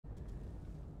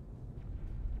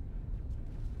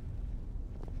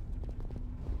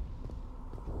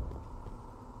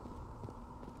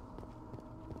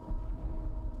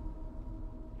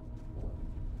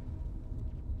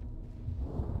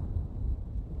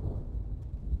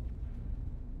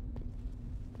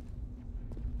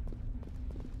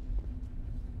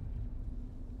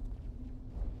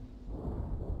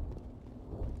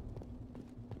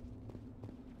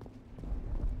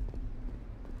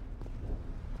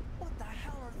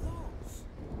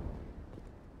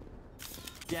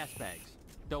Gas bags.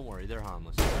 Don't worry, they're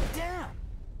harmless. Damn!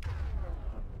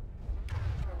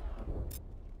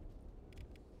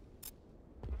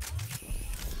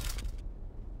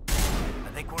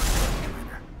 I think we're good,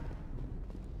 Commander.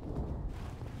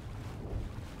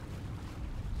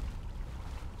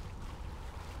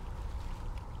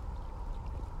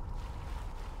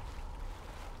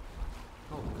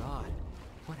 Oh God,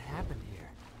 what happened here?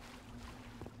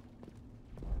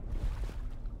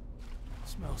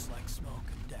 Smells like smoke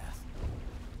and death.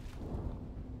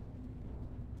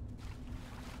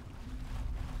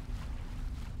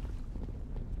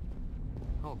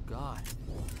 Oh God,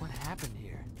 what happened here?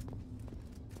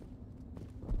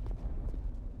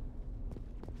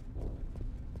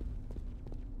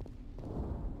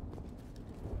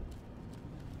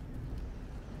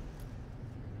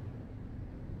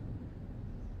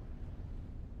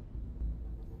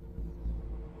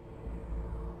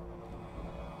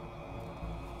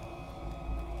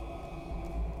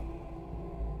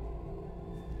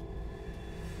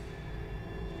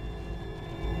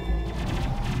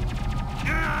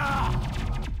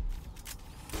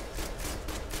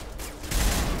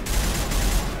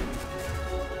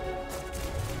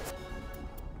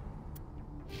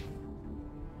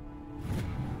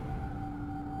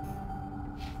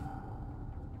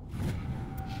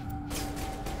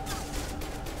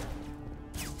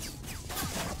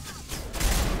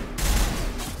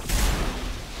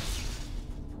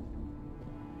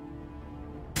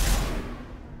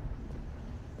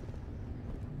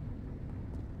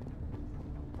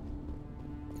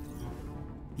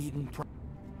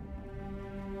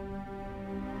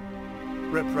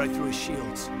 Ripped right through his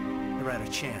shields. Never had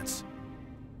a chance.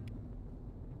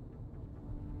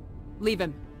 Leave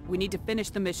him. We need to finish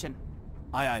the mission.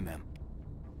 Aye, aye, ma'am.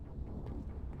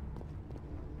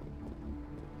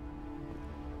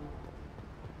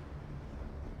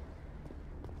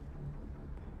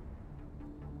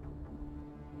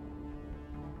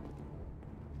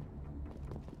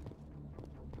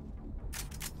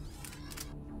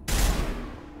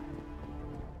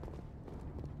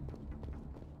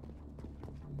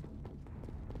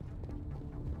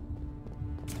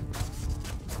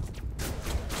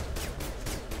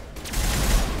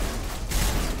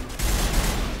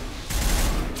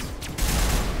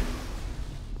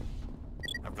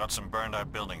 Got some burned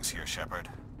out buildings here, Shepard.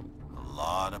 A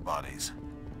lot of bodies.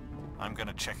 I'm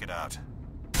gonna check it out.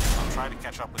 I'll try to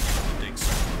catch up with you at the dig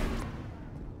site.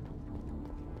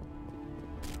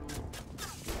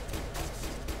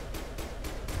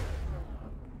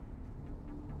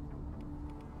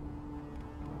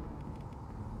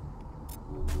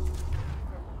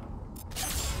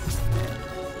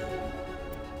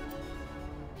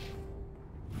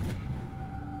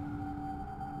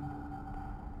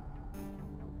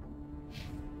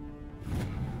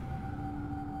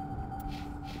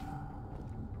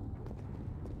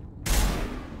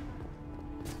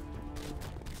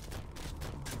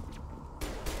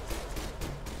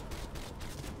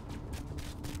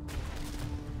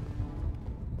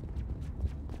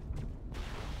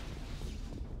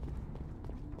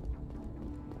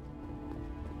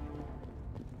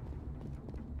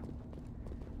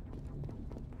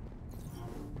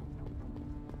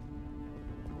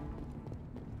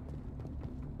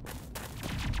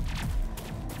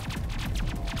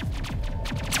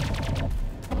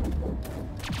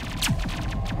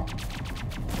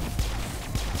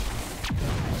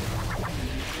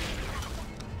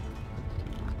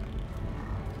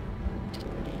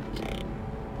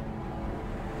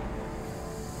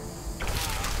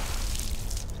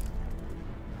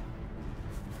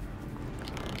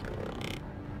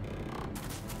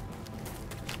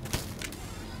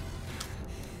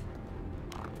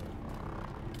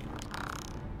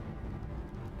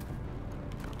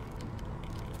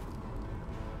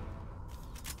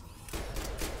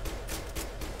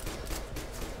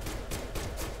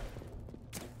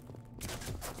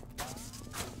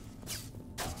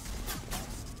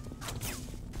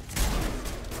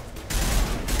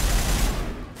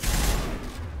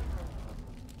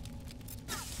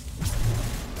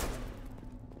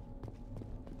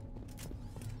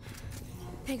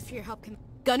 Thanks for your help,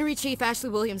 Gunnery Chief Ashley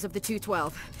Williams of the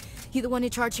 212. You the one in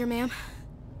charge here, ma'am?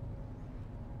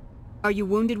 Are you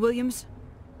wounded, Williams?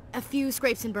 A few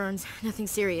scrapes and burns, nothing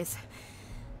serious.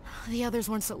 The others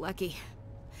weren't so lucky.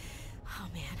 Oh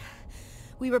man.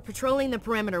 We were patrolling the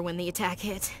perimeter when the attack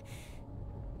hit.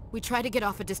 We tried to get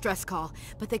off a distress call,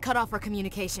 but they cut off our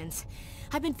communications.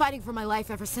 I've been fighting for my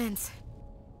life ever since.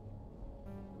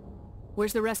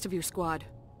 Where's the rest of your squad?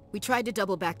 We tried to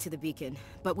double back to the beacon,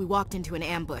 but we walked into an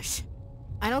ambush.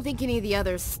 I don't think any of the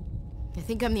others... I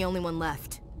think I'm the only one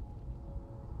left.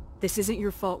 This isn't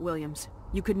your fault, Williams.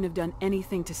 You couldn't have done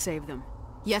anything to save them.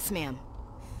 Yes, ma'am.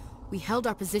 We held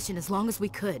our position as long as we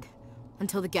could,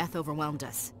 until the Geth overwhelmed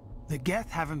us. The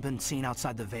Geth haven't been seen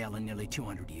outside the Veil in nearly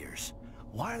 200 years.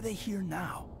 Why are they here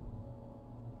now?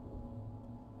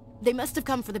 They must have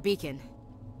come for the beacon.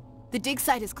 The dig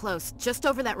site is close, just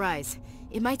over that rise.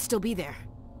 It might still be there.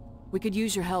 We could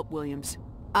use your help, Williams.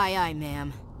 Aye, aye,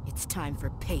 ma'am. It's time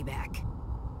for payback.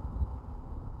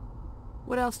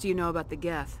 What else do you know about the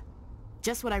Geth?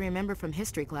 Just what I remember from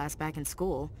history class back in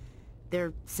school.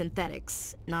 They're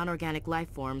synthetics, non-organic life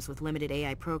forms with limited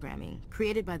AI programming,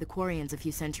 created by the Quarians a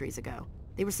few centuries ago.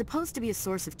 They were supposed to be a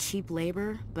source of cheap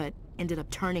labor, but ended up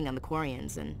turning on the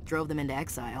Quarians and drove them into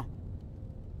exile.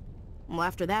 Well,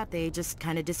 after that, they just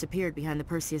kinda disappeared behind the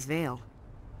Perseus Veil.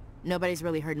 Nobody's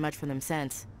really heard much from them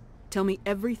since. Tell me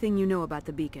everything you know about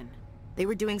the beacon. They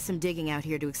were doing some digging out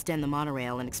here to extend the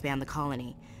monorail and expand the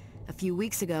colony. A few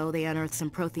weeks ago, they unearthed some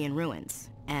Prothean ruins,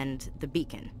 and the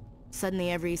beacon.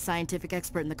 Suddenly every scientific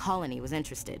expert in the colony was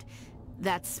interested.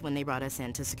 That's when they brought us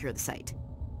in to secure the site.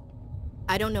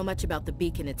 I don't know much about the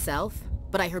beacon itself,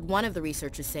 but I heard one of the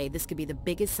researchers say this could be the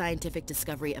biggest scientific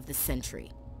discovery of the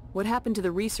century. What happened to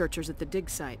the researchers at the dig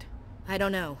site? I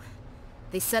don't know.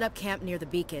 They set up camp near the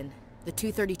beacon. The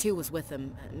 232 was with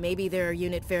them. Maybe their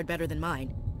unit fared better than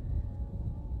mine.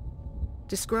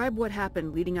 Describe what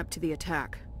happened leading up to the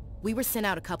attack. We were sent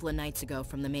out a couple of nights ago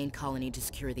from the main colony to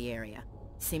secure the area.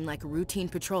 Seemed like a routine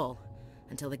patrol,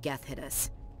 until the Geth hit us.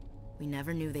 We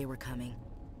never knew they were coming.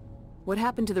 What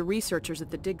happened to the researchers at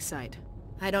the dig site?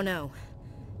 I don't know.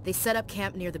 They set up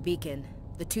camp near the beacon.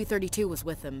 The 232 was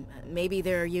with them. Maybe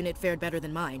their unit fared better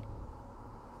than mine.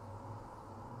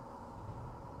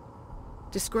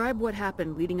 Describe what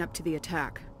happened leading up to the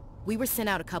attack. We were sent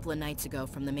out a couple of nights ago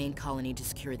from the main colony to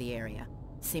secure the area.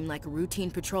 Seemed like a routine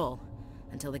patrol,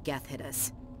 until the Geth hit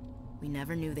us. We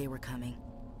never knew they were coming.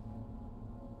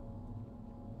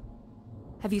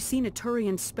 Have you seen a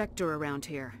Turian Spectre around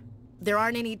here? There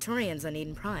aren't any Turians on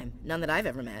Eden Prime. None that I've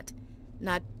ever met.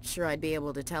 Not sure I'd be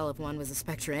able to tell if one was a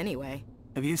Spectre anyway.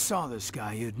 If you saw this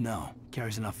guy, you'd know.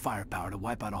 Carries enough firepower to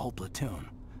wipe out a whole platoon.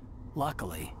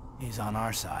 Luckily, he's on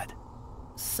our side.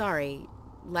 Sorry.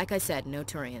 Like I said, no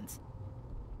Turians.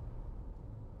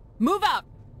 Move out!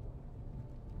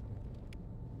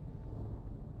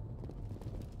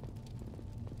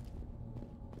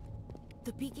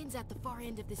 The beacon's at the far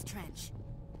end of this trench.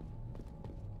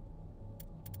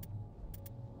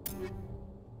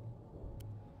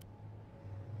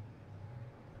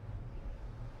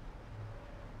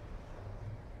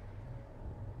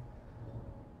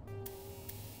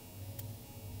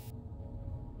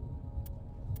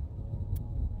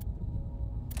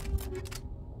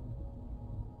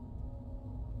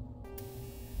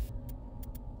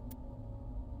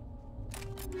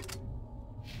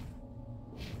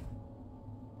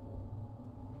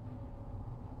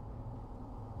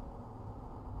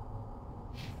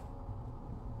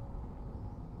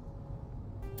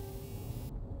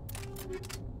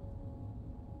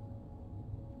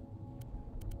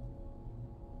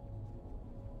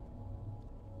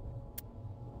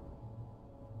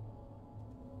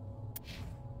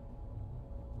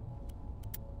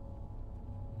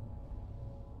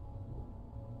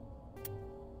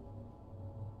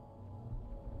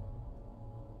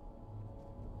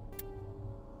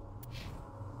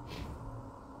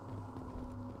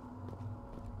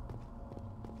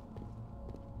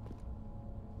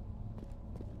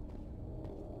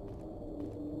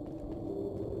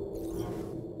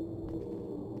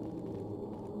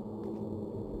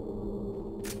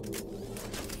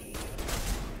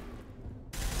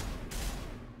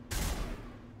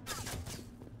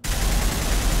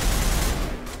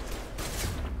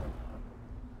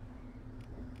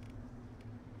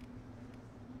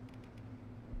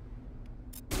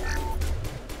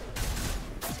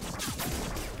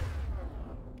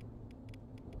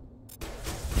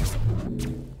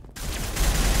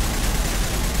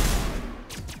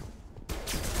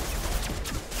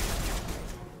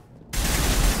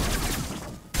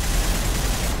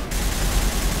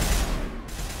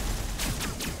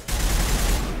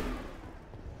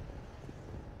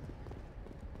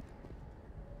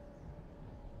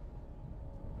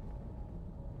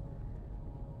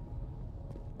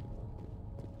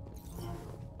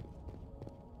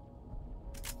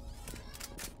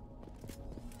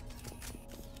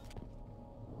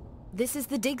 This is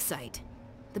the dig site.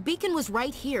 The beacon was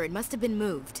right here. It must have been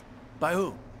moved. By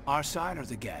who? Our side or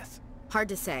the Geth? Hard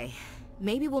to say.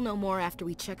 Maybe we'll know more after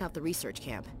we check out the research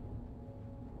camp.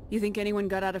 You think anyone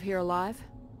got out of here alive?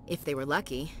 If they were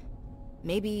lucky.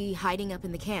 Maybe hiding up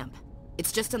in the camp.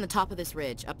 It's just on the top of this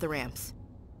ridge, up the ramps.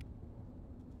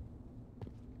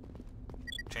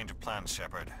 Change of plans,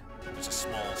 Shepard. There's a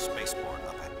small spaceport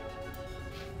up ahead.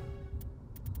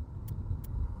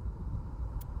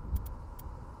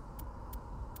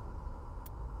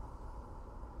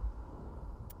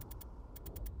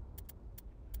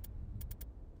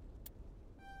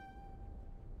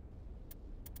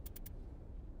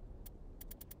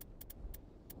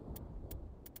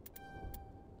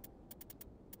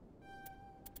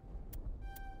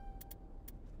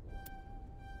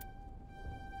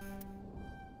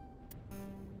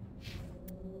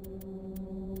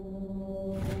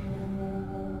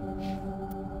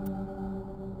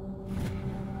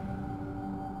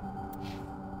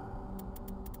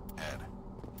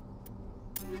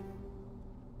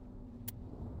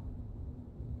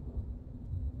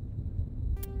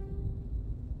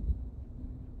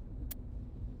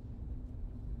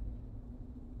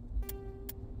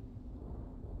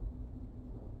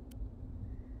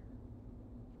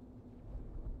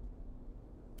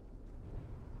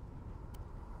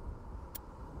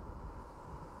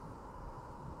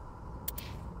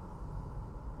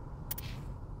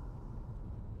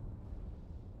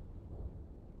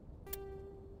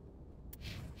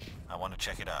 I want to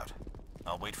check it out.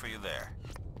 I'll wait for you there.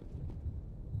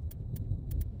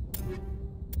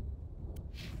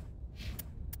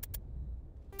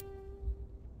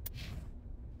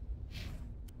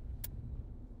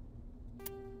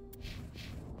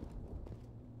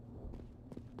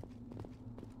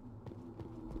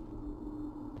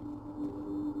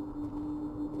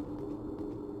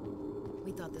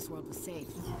 We thought this world was safe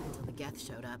until the Geth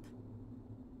showed up.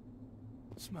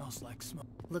 Smells like smoke.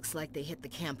 Looks like they hit the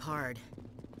camp hard.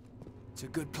 It's a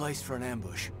good place for an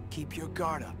ambush. Keep your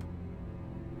guard up.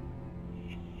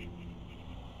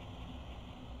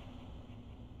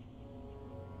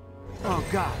 Oh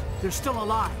god, they're still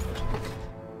alive!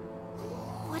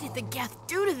 What did the Geth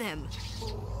do to them?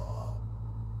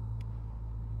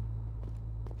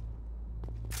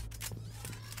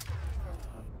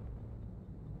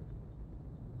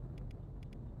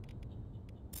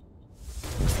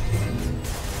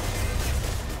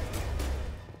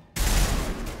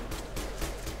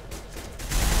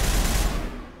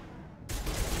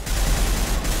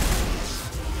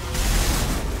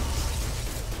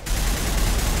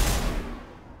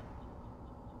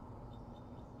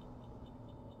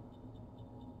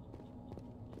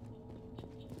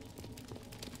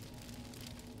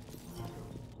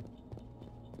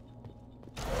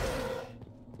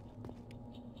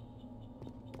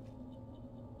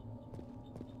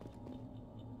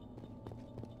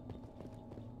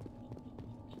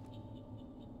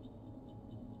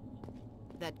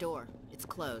 That door, it's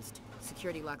closed.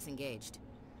 Security lock's engaged.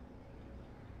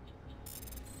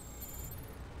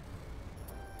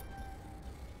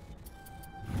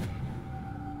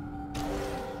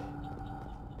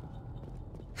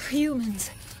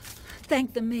 Humans.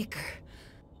 Thank the Maker.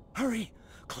 Hurry!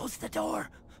 Close the door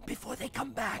before they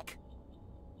come back!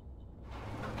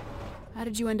 How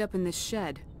did you end up in this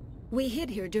shed? We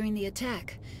hid here during the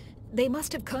attack. They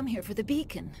must have come here for the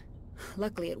beacon.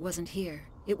 Luckily it wasn't here.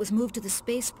 It was moved to the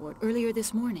spaceport earlier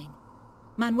this morning.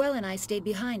 Manuel and I stayed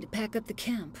behind to pack up the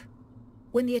camp.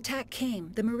 When the attack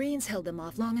came, the Marines held them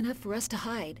off long enough for us to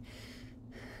hide.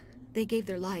 They gave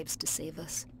their lives to save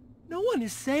us. No one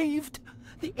is saved!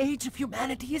 The age of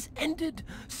humanity is ended!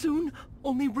 Soon,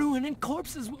 only ruin and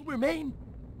corpses will remain!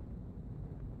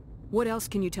 What else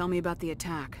can you tell me about the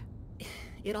attack?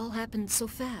 It all happened so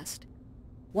fast.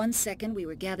 One second we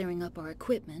were gathering up our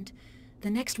equipment. The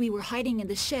next we were hiding in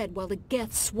the shed while the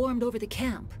Geth swarmed over the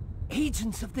camp.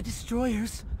 Agents of the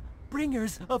Destroyers,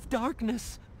 bringers of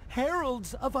darkness,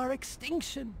 heralds of our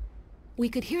extinction. We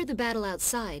could hear the battle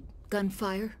outside.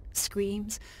 Gunfire,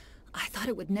 screams. I thought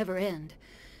it would never end.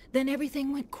 Then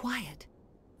everything went quiet.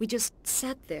 We just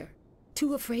sat there,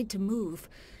 too afraid to move,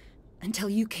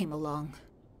 until you came along.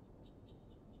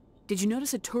 Did you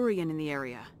notice a Turian in the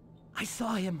area? I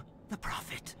saw him, the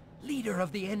Prophet, leader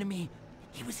of the enemy.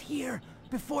 He was here,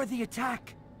 before the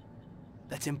attack.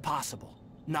 That's impossible.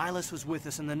 Nihilus was with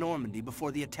us in the Normandy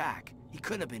before the attack. He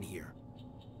couldn't have been here.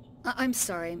 I'm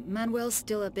sorry, Manuel's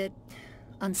still a bit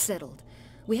unsettled.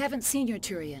 We haven't seen your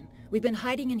Turian. We've been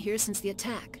hiding in here since the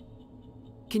attack.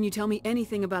 Can you tell me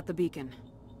anything about the beacon?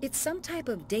 It's some type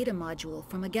of data module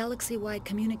from a galaxy-wide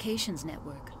communications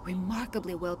network.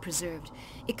 Remarkably well preserved.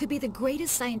 It could be the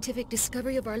greatest scientific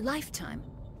discovery of our lifetime.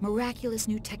 Miraculous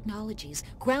new technologies,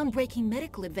 groundbreaking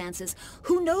medical advances.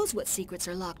 Who knows what secrets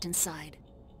are locked inside?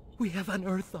 We have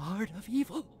unearthed the heart of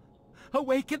evil,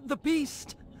 awakened the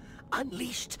beast,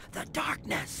 unleashed the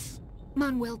darkness.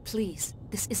 Manuel, please.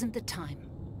 This isn't the time.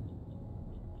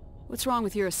 What's wrong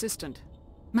with your assistant?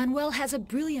 Manuel has a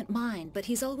brilliant mind, but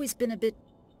he's always been a bit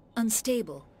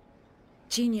unstable.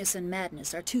 Genius and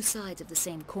madness are two sides of the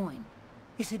same coin.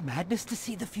 Is it madness to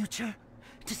see the future?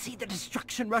 To see the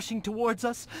destruction rushing towards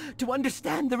us? To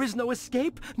understand there is no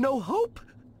escape? No hope?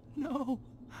 No.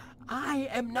 I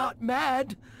am not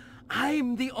mad.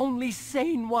 I'm the only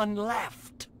sane one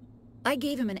left. I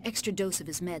gave him an extra dose of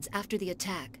his meds after the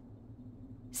attack.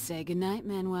 Say goodnight,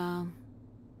 Manuel.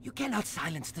 You cannot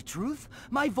silence the truth.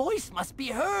 My voice must be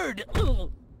heard.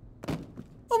 Ugh.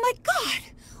 Oh my God!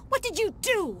 What did you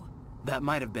do? That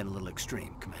might have been a little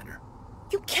extreme, Commander.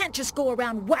 You can't just go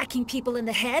around whacking people in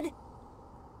the head!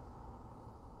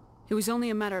 It was only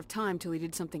a matter of time till he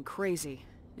did something crazy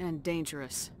and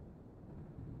dangerous.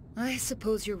 I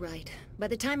suppose you're right. By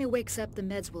the time he wakes up, the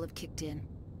meds will have kicked in.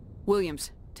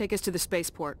 Williams, take us to the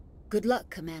spaceport. Good luck,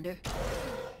 Commander.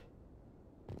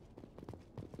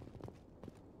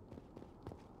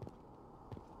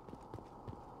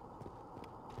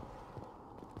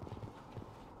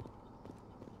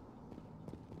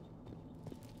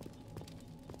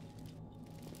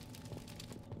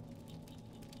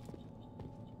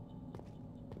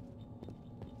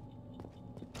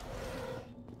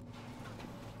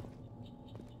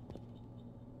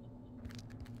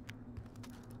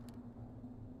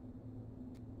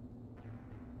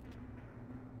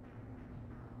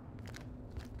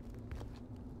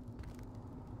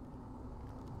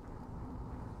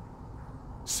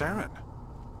 Saren.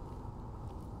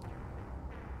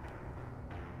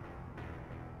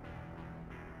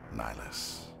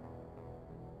 Nihilus.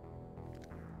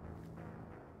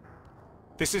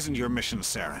 This isn't your mission,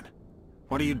 Saren.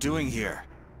 What are you doing here?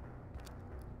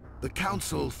 The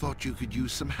Council thought you could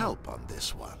use some help on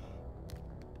this one.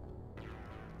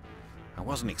 I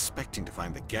wasn't expecting to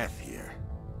find the Geth here.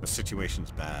 The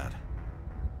situation's bad.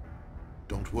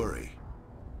 Don't worry.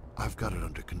 I've got it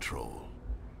under control.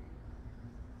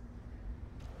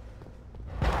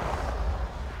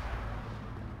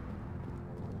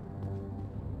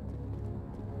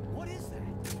 What is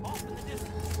that? Off in the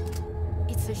distance.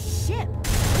 It's a ship. Look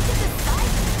at the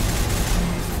size.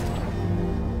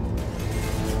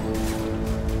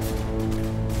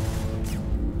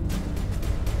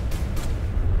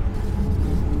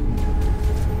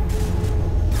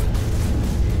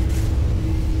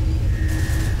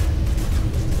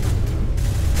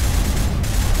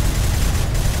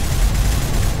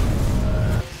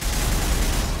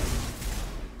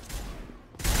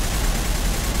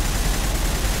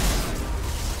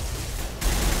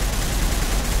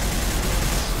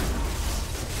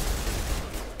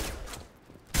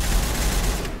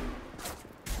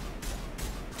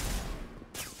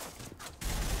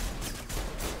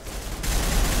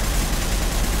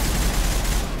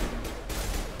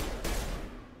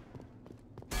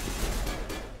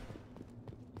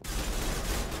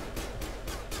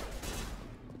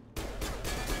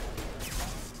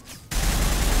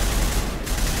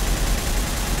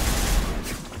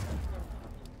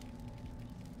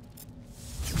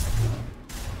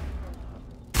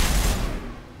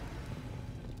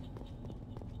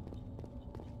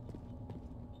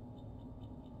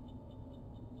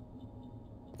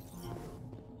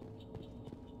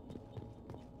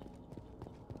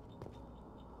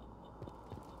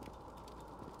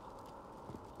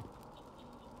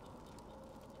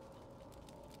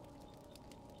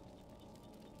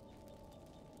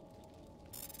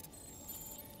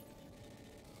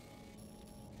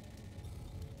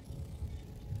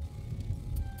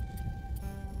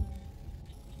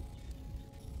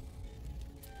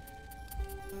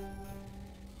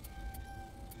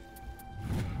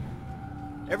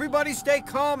 Everybody stay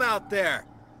calm out there.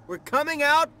 We're coming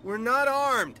out, we're not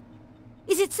armed.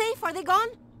 Is it safe? Are they gone?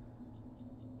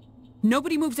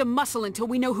 Nobody moves a muscle until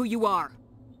we know who you are.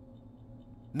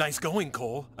 Nice going,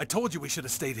 Cole. I told you we should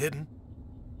have stayed hidden.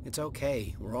 It's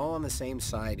okay. We're all on the same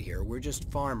side here. We're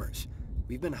just farmers.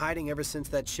 We've been hiding ever since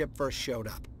that ship first showed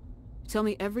up. Tell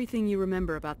me everything you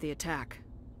remember about the attack.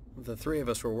 The three of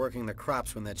us were working the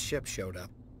crops when that ship showed up.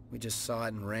 We just saw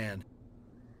it and ran.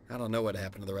 I don't know what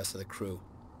happened to the rest of the crew.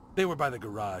 They were by the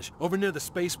garage, over near the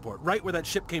spaceport, right where that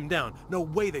ship came down. No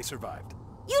way they survived.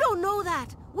 You don't know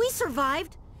that. We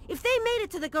survived. If they made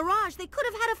it to the garage, they could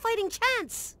have had a fighting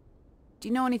chance. Do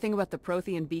you know anything about the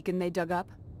Prothean beacon they dug up?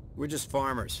 We're just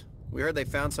farmers. We heard they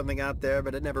found something out there,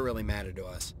 but it never really mattered to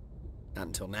us. Not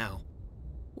until now.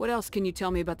 What else can you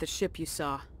tell me about the ship you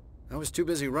saw? I was too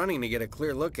busy running to get a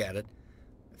clear look at it.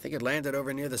 I think it landed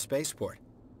over near the spaceport.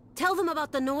 Tell them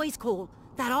about the noise, Cole.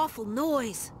 That awful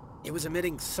noise. It was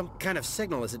emitting some kind of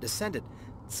signal as it descended.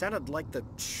 It sounded like the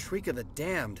shriek of the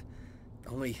damned.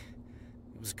 Only,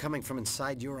 it was coming from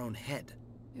inside your own head.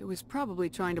 It was probably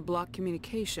trying to block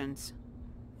communications.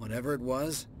 Whatever it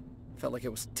was, felt like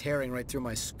it was tearing right through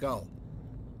my skull.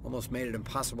 Almost made it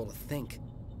impossible to think.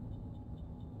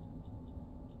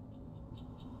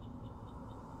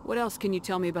 What else can you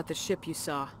tell me about the ship you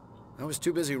saw? I was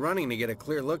too busy running to get a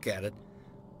clear look at it.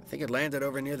 I think it landed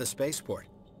over near the spaceport.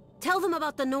 Tell them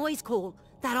about the noise, Cole.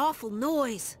 That awful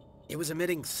noise. It was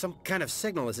emitting some kind of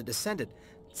signal as it descended.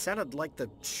 It sounded like the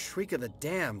shriek of the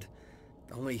damned.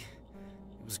 Only,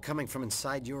 it was coming from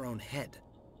inside your own head.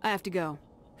 I have to go.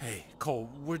 Hey, Cole,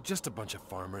 we're just a bunch of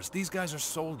farmers. These guys are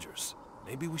soldiers.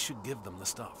 Maybe we should give them the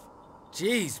stuff.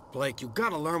 Jeez, Blake, you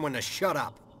gotta learn when to shut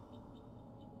up.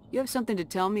 You have something to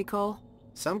tell me, Cole?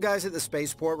 Some guys at the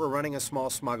spaceport were running a small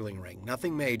smuggling ring,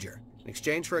 nothing major. In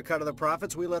exchange for a cut of the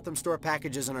profits, we let them store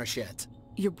packages in our sheds.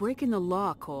 You're breaking the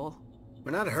law, Cole.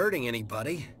 We're not hurting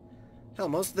anybody. Hell,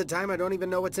 most of the time I don't even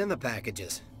know what's in the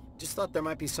packages. Just thought there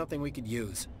might be something we could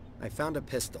use. I found a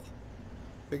pistol.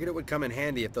 Figured it would come in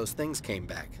handy if those things came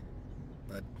back.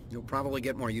 But you'll probably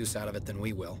get more use out of it than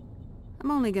we will. I'm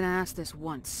only gonna ask this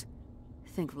once.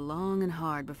 Think long and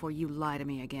hard before you lie to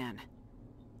me again.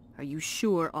 Are you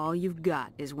sure all you've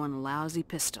got is one lousy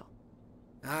pistol?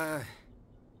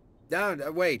 No,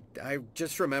 wait, I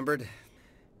just remembered.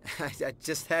 I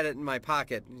just had it in my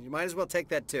pocket. You might as well take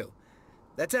that too.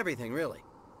 That's everything, really.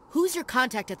 Who's your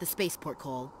contact at the spaceport,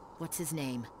 Cole? What's his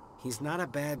name? He's not a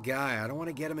bad guy. I don't want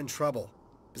to get him in trouble.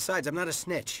 Besides, I'm not a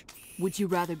snitch. Would you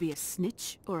rather be a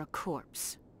snitch or a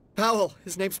corpse? Powell.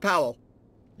 His name's Powell.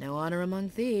 No honor among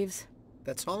thieves.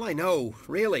 That's all I know,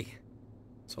 really.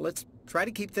 So let's try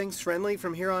to keep things friendly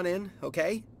from here on in,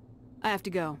 okay? I have to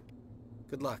go.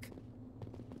 Good luck.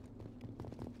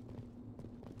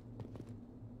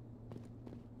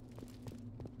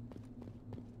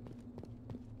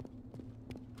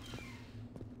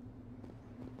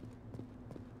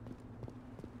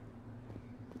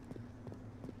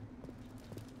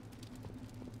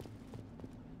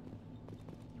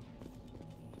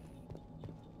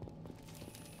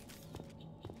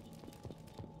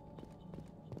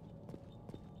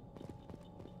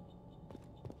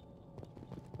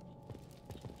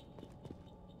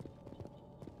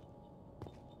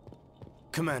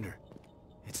 Commander,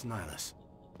 it's Nihilus.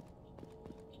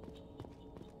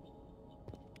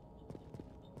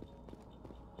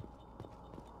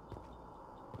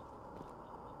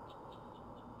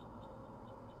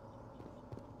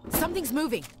 Something's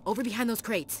moving, over behind those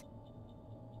crates.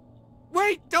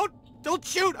 Wait! Don't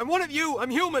shoot! I'm one of you! I'm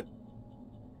human!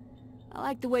 I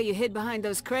like the way you hid behind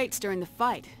those crates during the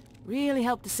fight. Really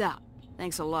helped us out.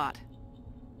 Thanks a lot.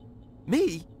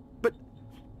 Me?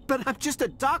 But I'm just a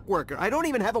dock worker. I don't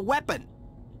even have a weapon.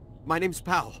 My name's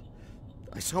Powell.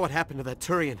 I saw what happened to that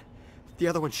Turian. The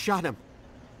other one shot him.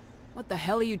 What the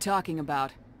hell are you talking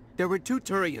about? There were two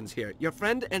Turians here. Your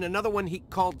friend and another one he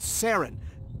called Saren.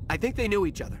 I think they knew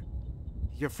each other.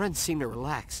 Your friend seemed to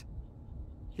relax.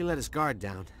 He let his guard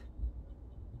down.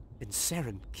 And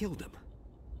Saren killed him.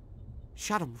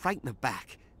 Shot him right in the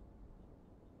back.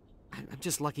 I'm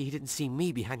just lucky he didn't see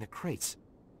me behind the crates.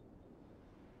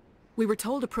 We were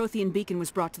told a Prothean beacon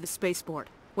was brought to the spaceport.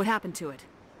 What happened to it?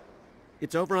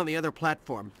 It's over on the other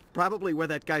platform. Probably where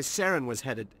that guy Saren was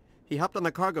headed. He hopped on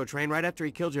the cargo train right after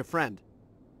he killed your friend.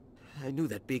 I knew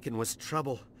that beacon was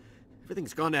trouble.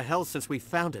 Everything's gone to hell since we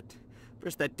found it.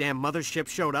 First that damn mothership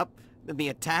showed up, then the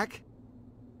attack.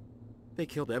 They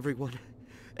killed everyone.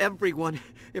 Everyone.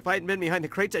 If I hadn't been behind the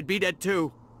crates, I'd be dead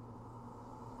too.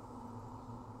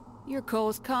 You're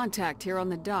Cole's contact here on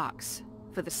the docks.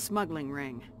 For the smuggling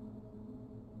ring.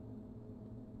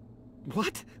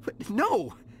 What?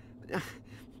 No!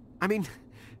 I mean,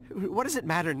 what does it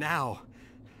matter now?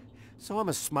 So I'm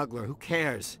a smuggler, who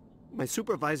cares? My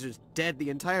supervisor's dead, the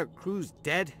entire crew's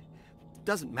dead.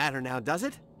 Doesn't matter now, does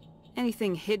it?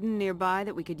 Anything hidden nearby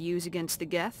that we could use against the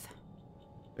Geth?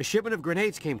 A shipment of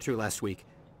grenades came through last week.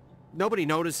 Nobody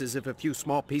notices if a few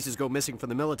small pieces go missing from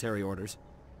the military orders.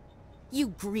 You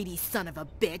greedy son of a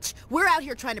bitch! We're out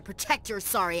here trying to protect your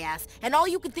sorry ass, and all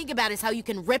you can think about is how you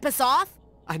can rip us off?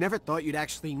 I never thought you'd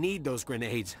actually need those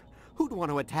grenades. Who'd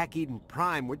want to attack Eden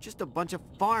Prime? We're just a bunch of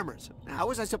farmers. How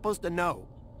was I supposed to know?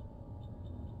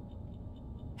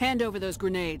 Hand over those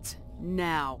grenades.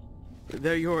 Now.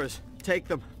 They're yours. Take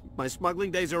them. My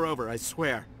smuggling days are over, I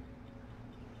swear.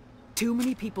 Too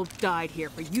many people died here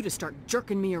for you to start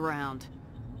jerking me around.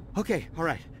 Okay, all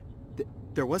right.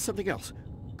 There was something else.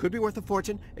 Could be worth a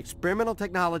fortune. Experimental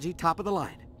technology, top of the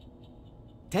line.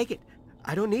 Take it.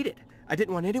 I don't need it. I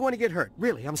didn't want anyone to get hurt.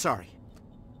 Really, I'm sorry.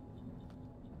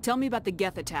 Tell me about the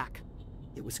Geth attack.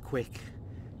 It was quick.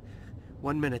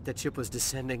 1 minute that ship was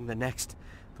descending, the next.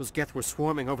 Those Geth were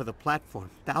swarming over the platform.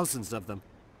 Thousands of them.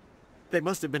 They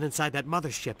must have been inside that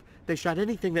mothership. They shot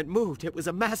anything that moved. It was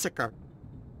a massacre.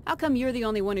 How come you're the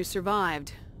only one who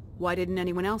survived? Why didn't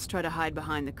anyone else try to hide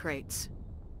behind the crates?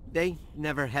 They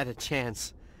never had a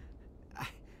chance.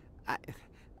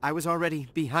 I was already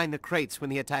behind the crates when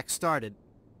the attack started.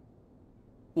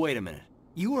 Wait a minute.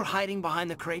 You were hiding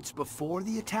behind the crates before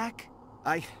the attack?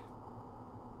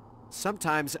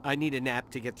 Sometimes I need a nap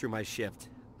to get through my shift.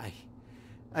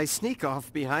 I sneak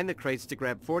off behind the crates to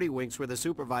grab 40 winks where the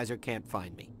supervisor can't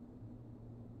find me.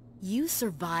 You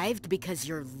survived because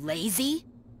you're lazy?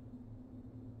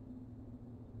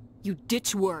 You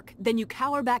ditch work, then you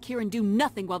cower back here and do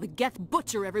nothing while the Geth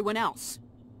butcher everyone else.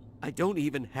 I don't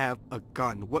even have a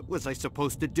gun. What was I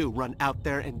supposed to do? Run out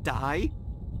there and die?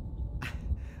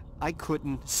 I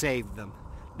couldn't save them.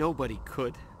 Nobody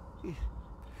could.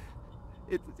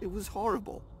 It was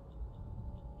horrible.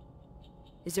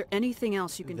 Is there anything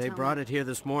else you can tell me? They brought it here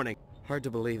this morning. Hard to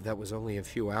believe that was only a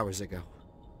few hours ago.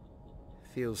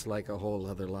 Feels like a whole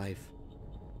other life.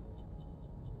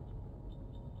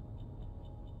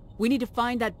 We need to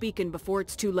find that beacon before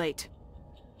it's too late.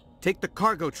 Take the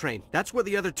cargo train. That's where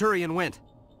the other Turian went.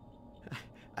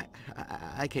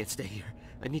 I can't stay here.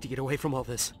 I need to get away from all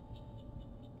this.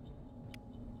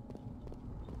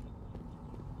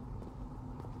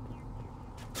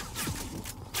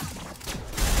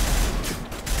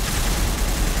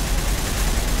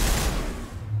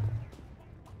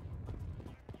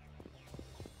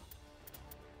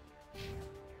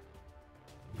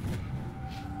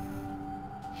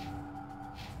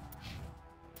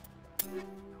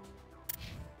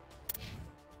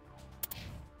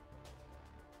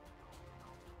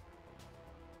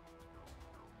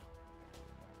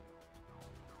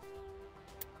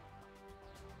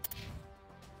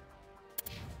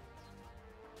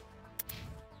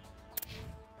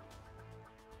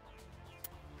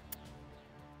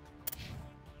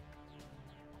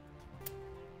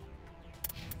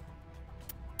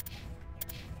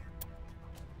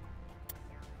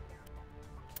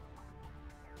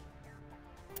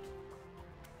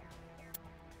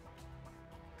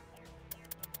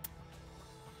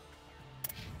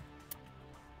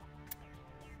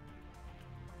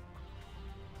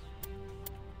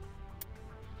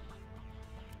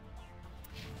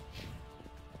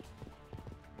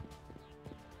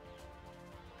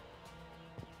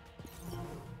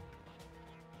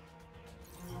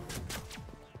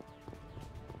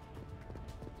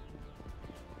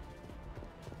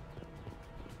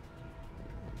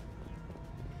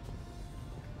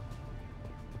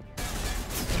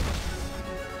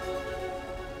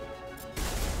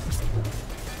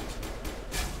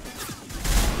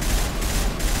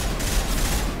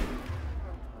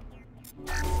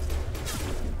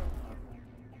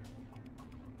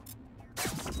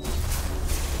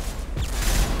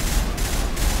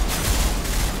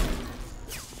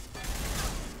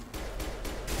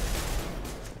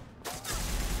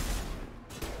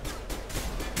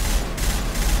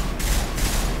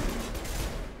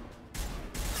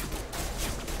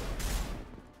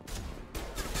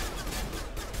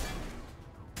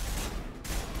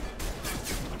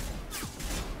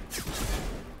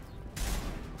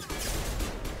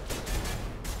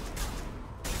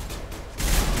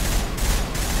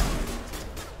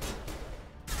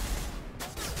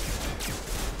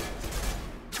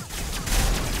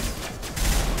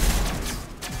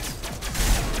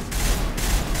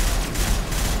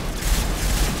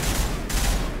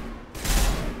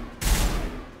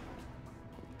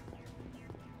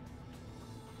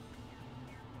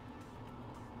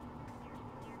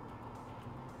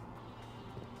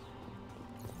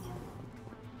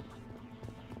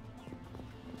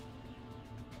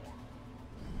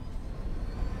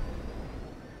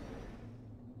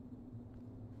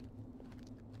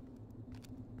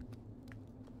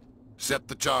 Set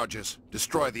the charges.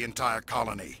 Destroy the entire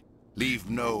colony. Leave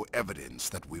no evidence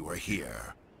that we were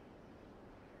here.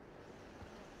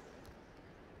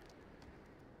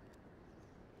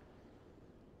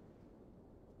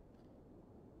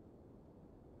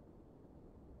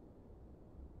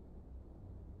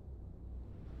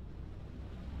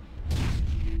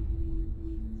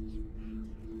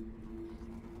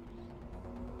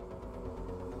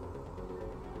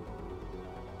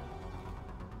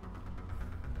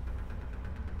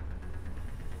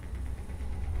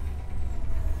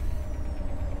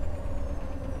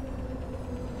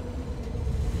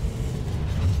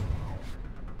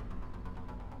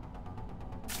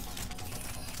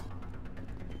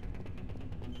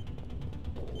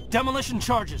 Demolition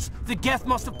charges. The Geth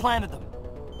must have planted them.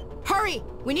 Hurry!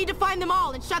 We need to find them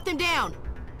all and shut them down!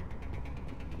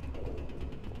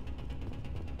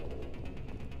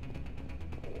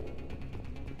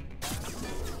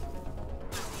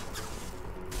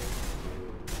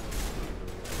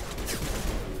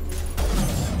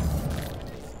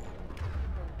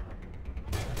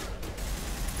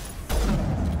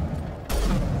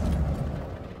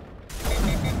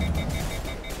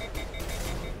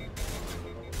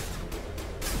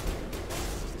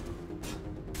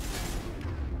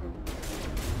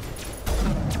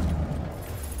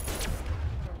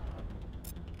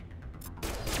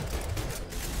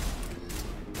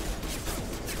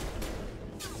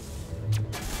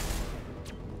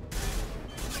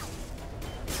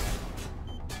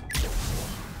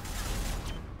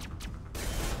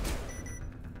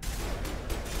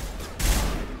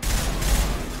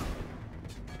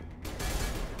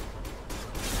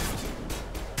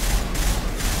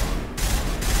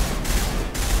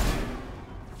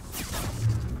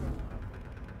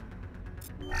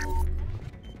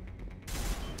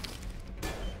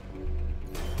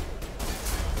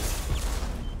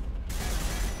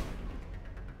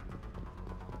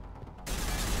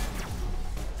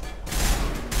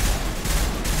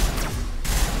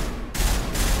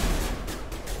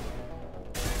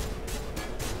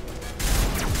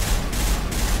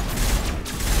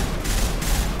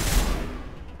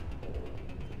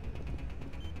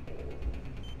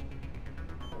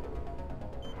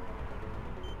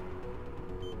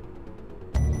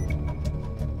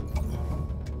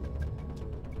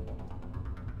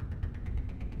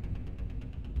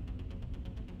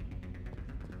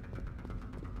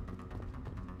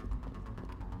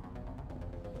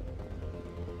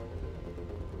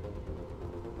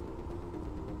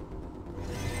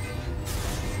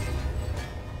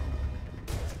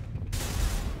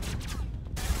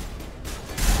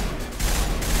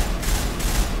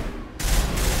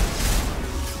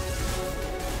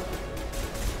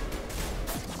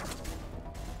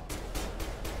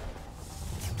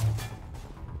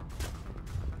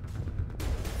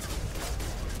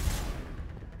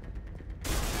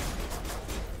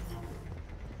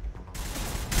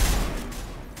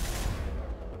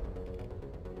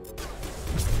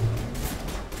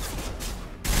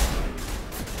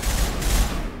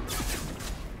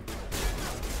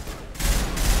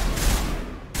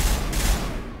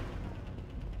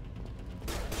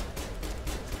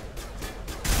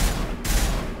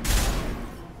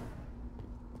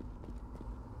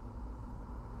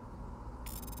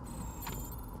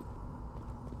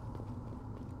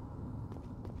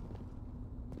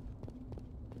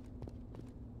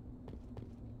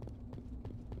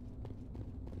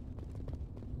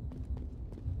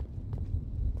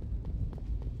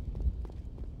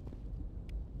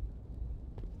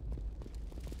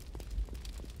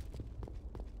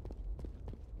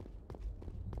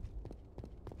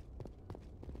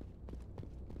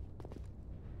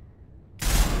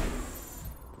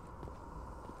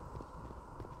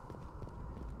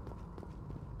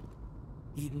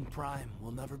 Eden Prime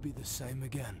will never be the same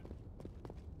again.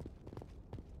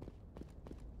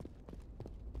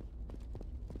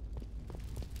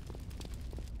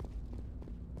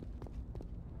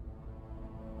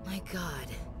 My God.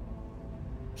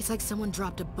 It's like someone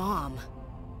dropped a bomb.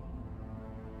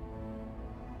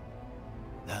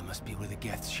 That must be where the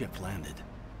Geth ship landed.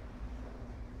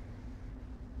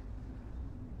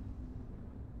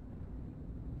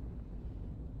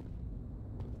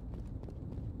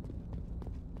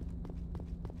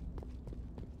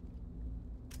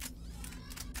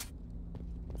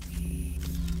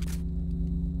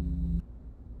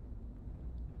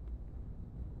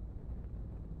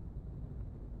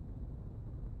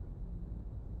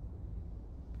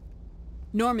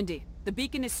 Normandy, the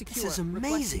beacon is secure. This is Request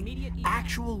amazing! immediate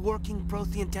Actual working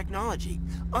Prothean technology.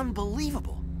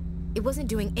 Unbelievable! It wasn't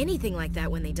doing anything like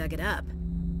that when they dug it up.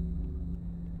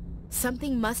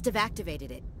 Something must have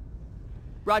activated it.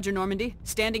 Roger, Normandy.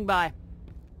 Standing by.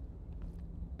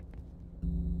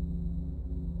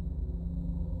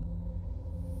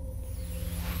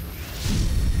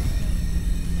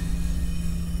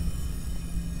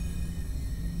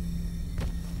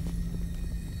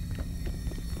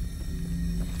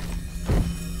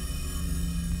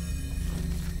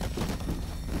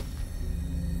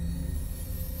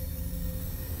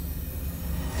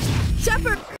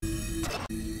 Shepard!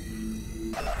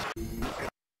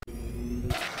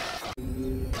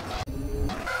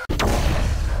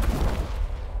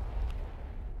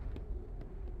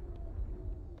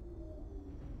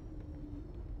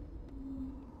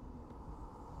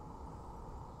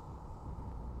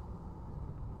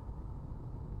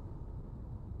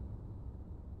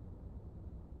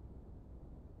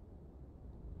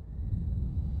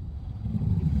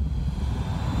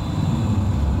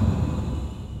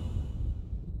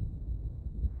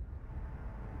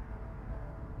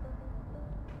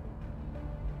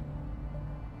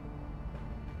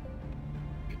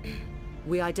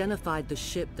 We identified the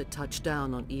ship that touched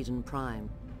down on Eden Prime.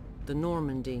 The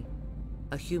Normandy,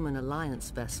 a human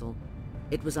alliance vessel.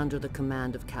 It was under the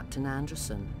command of Captain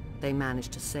Anderson. They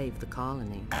managed to save the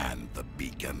colony. And the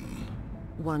beacon.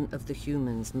 One of the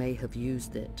humans may have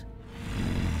used it.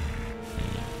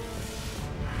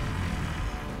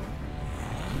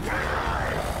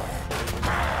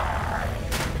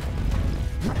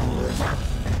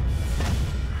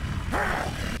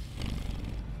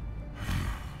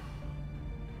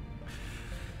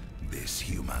 This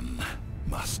human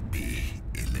must be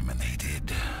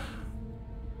eliminated.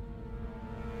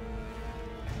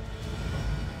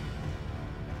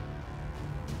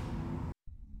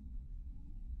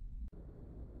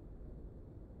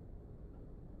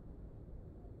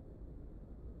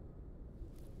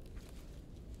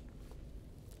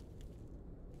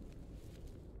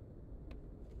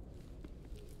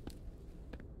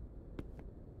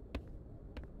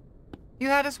 You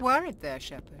had us worried there,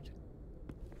 Shepard.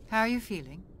 How are you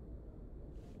feeling?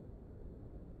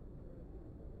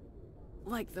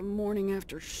 Like the morning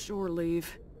after shore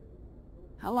leave.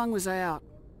 How long was I out?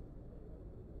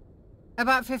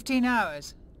 About 15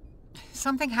 hours.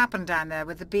 Something happened down there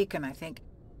with the beacon, I think.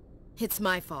 It's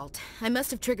my fault. I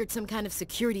must have triggered some kind of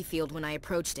security field when I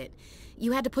approached it.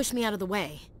 You had to push me out of the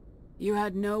way. You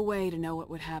had no way to know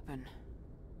what would happen.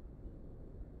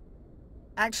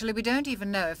 Actually, we don't even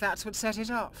know if that's what set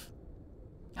it off.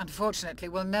 Unfortunately,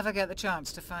 we'll never get the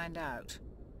chance to find out.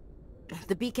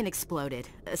 The beacon exploded.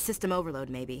 A system overload,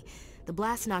 maybe. The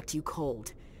blast knocked you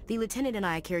cold. The lieutenant and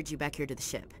I carried you back here to the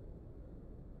ship.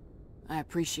 I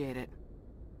appreciate it.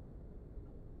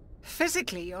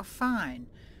 Physically, you're fine.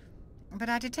 But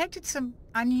I detected some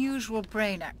unusual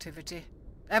brain activity.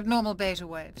 Abnormal beta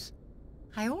waves.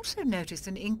 I also noticed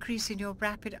an increase in your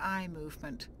rapid eye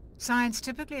movement. Signs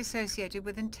typically associated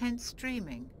with intense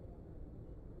dreaming.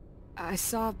 I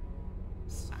saw...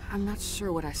 I'm not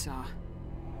sure what I saw.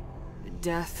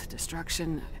 Death,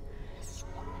 destruction...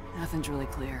 Nothing's really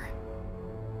clear.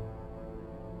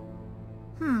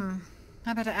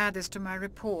 I better add this to my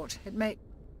report. It may...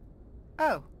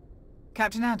 Oh,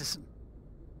 Captain Anderson.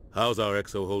 How's our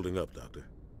XO holding up, Doctor?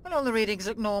 Well, all the readings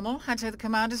look normal. I'd say the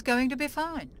commander's going to be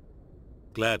fine.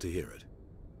 Glad to hear it.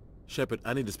 Shepard,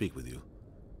 I need to speak with you.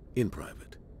 In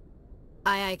private.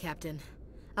 Aye, aye, Captain.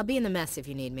 I'll be in the mess if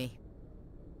you need me.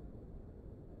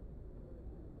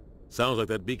 Sounds like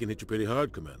that beacon hit you pretty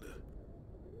hard, Commander.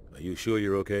 Are you sure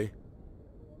you're okay?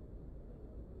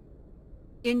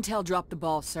 Intel dropped the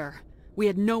ball, sir. We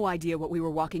had no idea what we were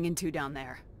walking into down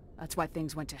there. That's why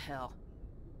things went to hell.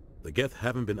 The Geth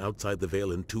haven't been outside the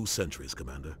Veil in 2 centuries,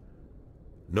 Commander.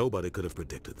 Nobody could have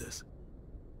predicted this.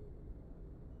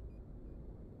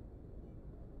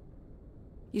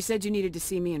 You said you needed to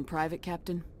see me in private,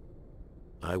 Captain?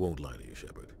 I won't lie to you,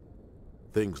 Shepard.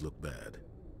 Things look bad.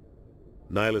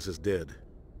 Nihilus is dead.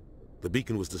 The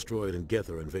beacon was destroyed and Geth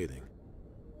are invading.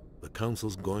 The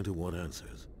Council's going to want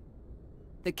answers.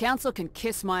 The Council can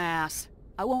kiss my ass.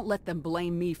 I won't let them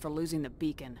blame me for losing the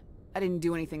beacon. I didn't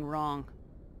do anything wrong.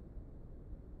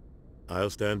 I'll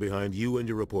stand behind you and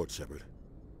your report, Shepard.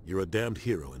 You're a damned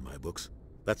hero in my books.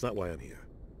 That's not why I'm here.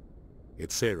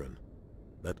 It's Saren,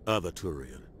 that other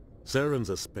Turian. Saren's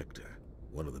a Spectre,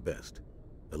 one of the best.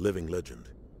 A living legend.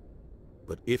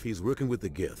 But if he's working with the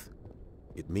Geth,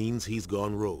 it means he's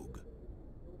gone rogue.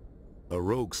 A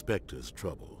rogue Spectre's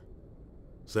trouble.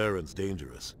 Saren's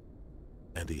dangerous,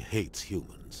 and he hates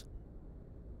humans.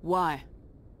 Why?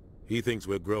 He thinks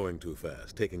we're growing too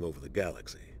fast, taking over the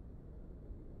galaxy.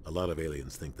 A lot of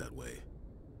aliens think that way.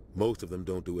 Most of them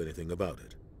don't do anything about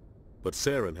it. But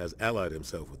Saren has allied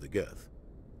himself with the Geth.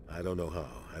 I don't know how,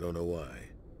 I don't know why.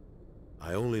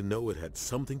 I only know it had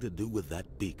something to do with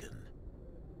that beacon.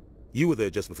 You were there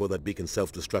just before that beacon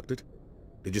self-destructed.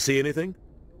 Did you see anything?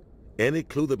 Any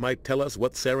clue that might tell us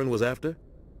what Saren was after?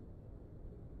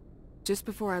 Just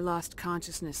before I lost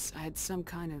consciousness, I had some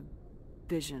kind of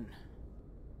vision.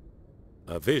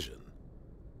 A vision?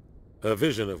 A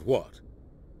vision of what?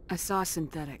 I saw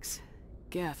synthetics.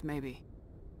 Geth, maybe.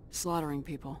 Slaughtering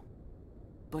people.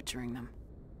 Butchering them.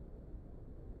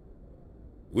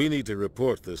 We need to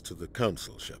report this to the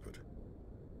Council, Shepard.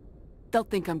 They'll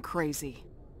think I'm crazy.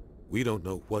 We don't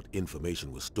know what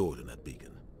information was stored in that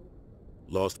beacon.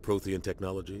 Lost Prothean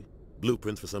technology?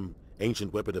 Blueprints for some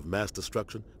ancient weapon of mass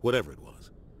destruction? Whatever it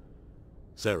was.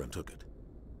 Saren took it.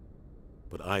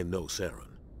 But I know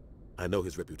Saren. I know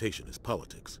his reputation is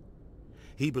politics.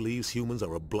 He believes humans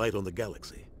are a blight on the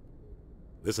galaxy.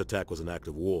 This attack was an act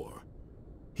of war.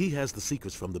 He has the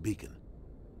secrets from the beacon.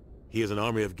 He has an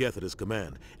army of Geth at his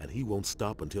command, and he won't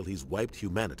stop until he's wiped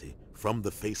humanity from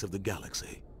the face of the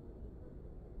galaxy.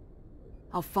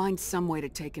 I'll find some way to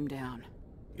take him down.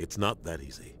 It's not that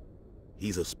easy.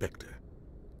 He's a Spectre.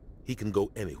 He can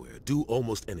go anywhere, do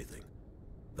almost anything.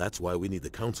 That's why we need the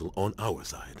Council on our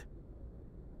side.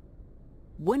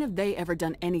 When have they ever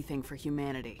done anything for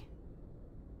humanity?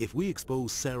 If we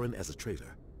expose Saren as a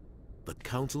traitor, the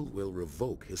Council will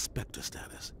revoke his Spectre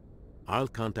status. I'll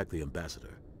contact the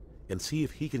Ambassador and see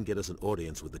if he can get us an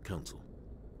audience with the Council.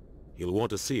 He'll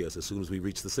want to see us as soon as we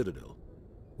reach the Citadel.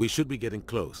 We should be getting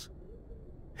close.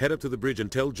 Head up to the bridge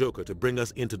and tell Joker to bring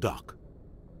us into dock.